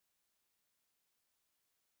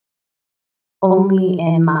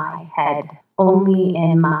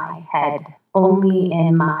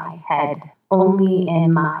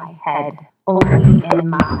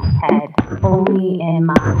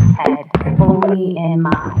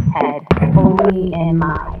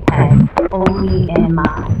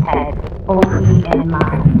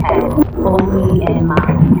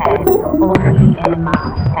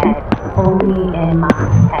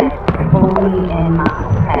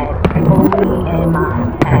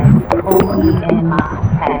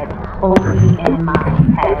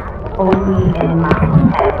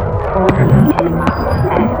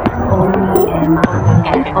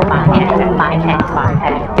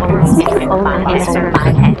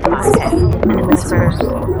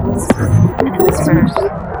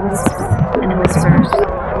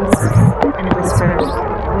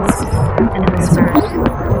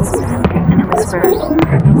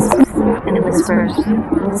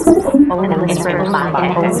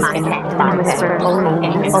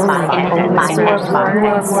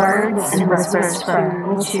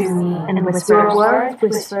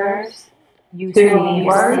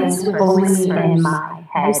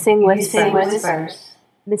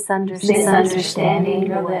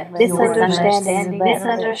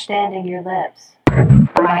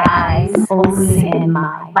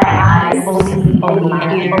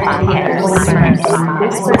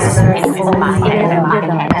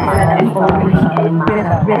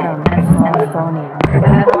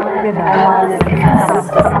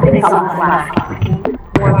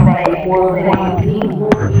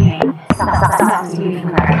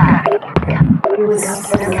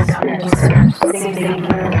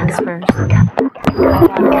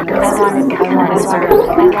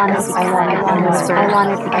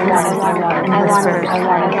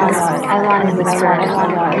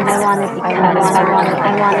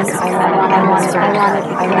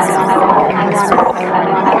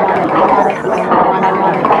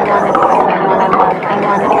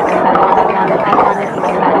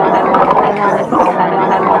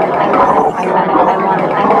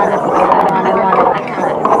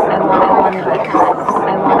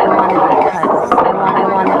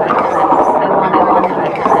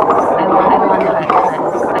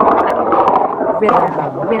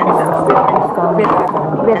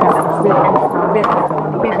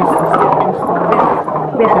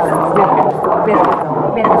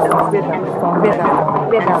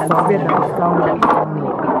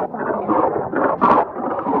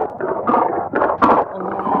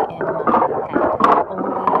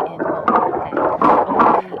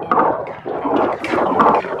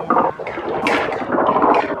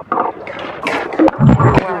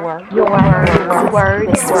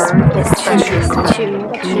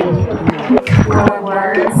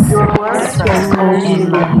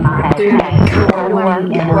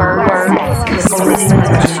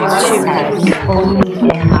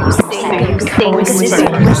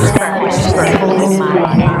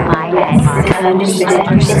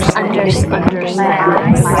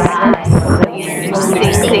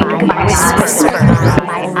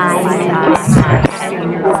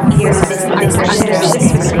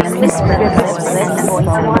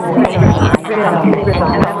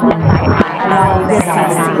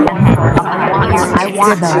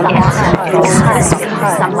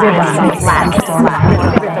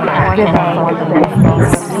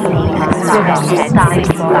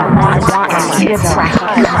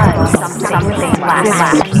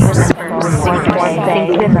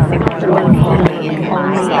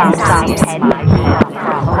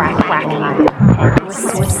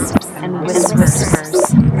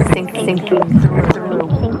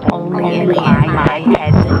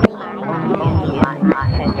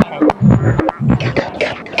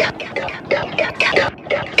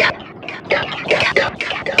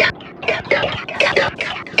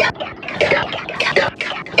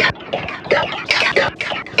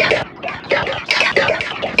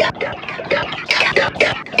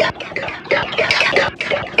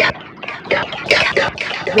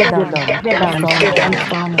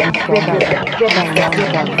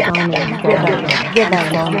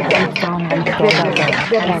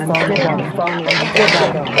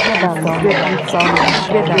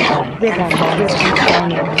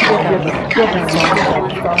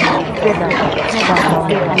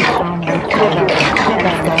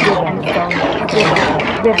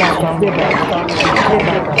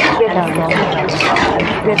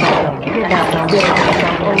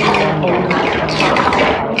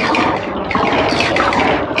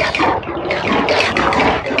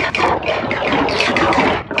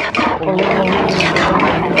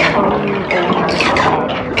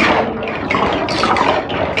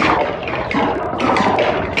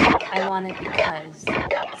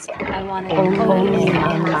I want it only in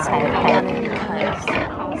my head, I want it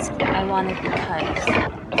because I want it because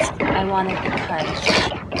I want it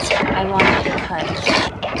because I want it because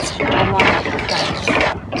I want it because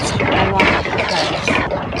I want it because I want it because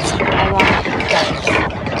I want it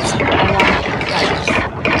because I want it because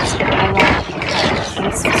I want it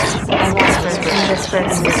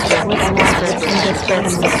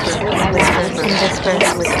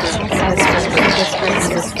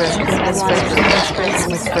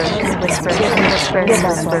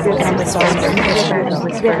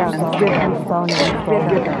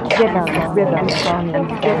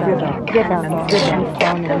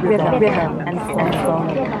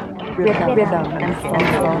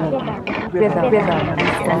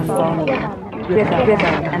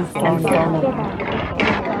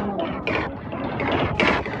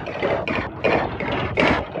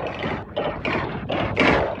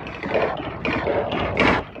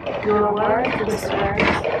Your words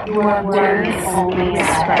whispers, your words only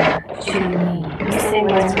whisper to me. You sing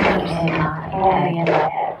whispers in my only in my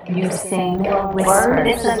head. You sing whispers,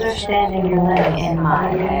 misunderstanding your living in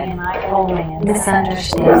my head. Only in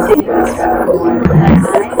misunderstanding. Your lips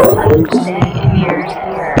understand in ears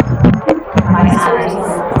hear. My eyes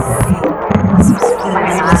see.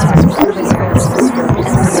 My eyes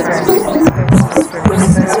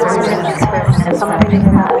whispers, and something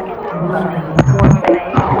is not really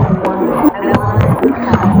I want it because I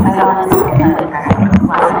want it because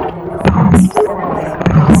only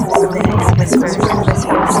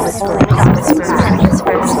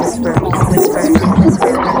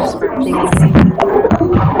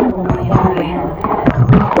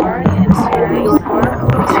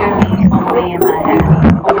in my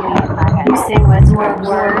head. You sing with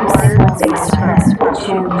words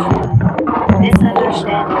to me.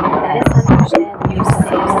 Misunderstanding your head. You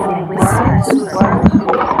sing whispers. My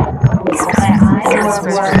eyes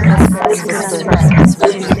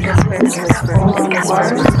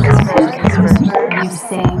you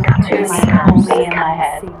sing to me only in my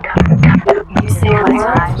head. You sing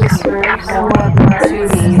my eyes whispers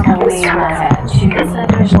to me only in my head.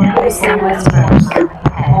 You sing whispers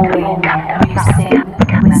only in my head. You sing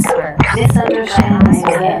whispers.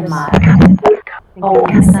 Misunderstanding in my head. Oh,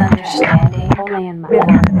 misunderstanding only in my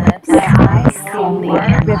lips. My eyes only in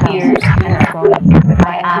my ears hear.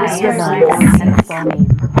 My eyes and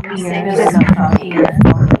phoneme. Ears hear.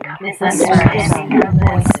 Misunderstanding your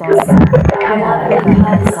voices. I want it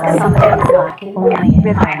because something's lacking only in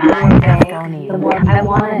my eyes. I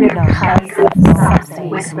want it because something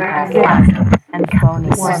whispers lacking. And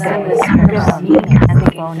phoneme. Or the whispers meaning and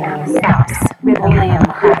the phoneme stops. Only in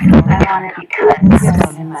my head. I want it because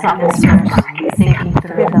something's thinking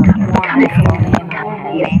through more than only in my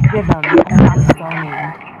head.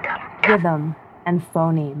 Rhythm and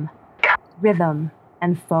phoneme, rhythm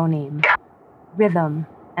and phoneme, rhythm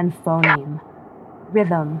and phoneme,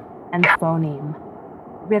 rhythm and phoneme,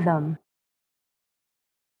 rhythm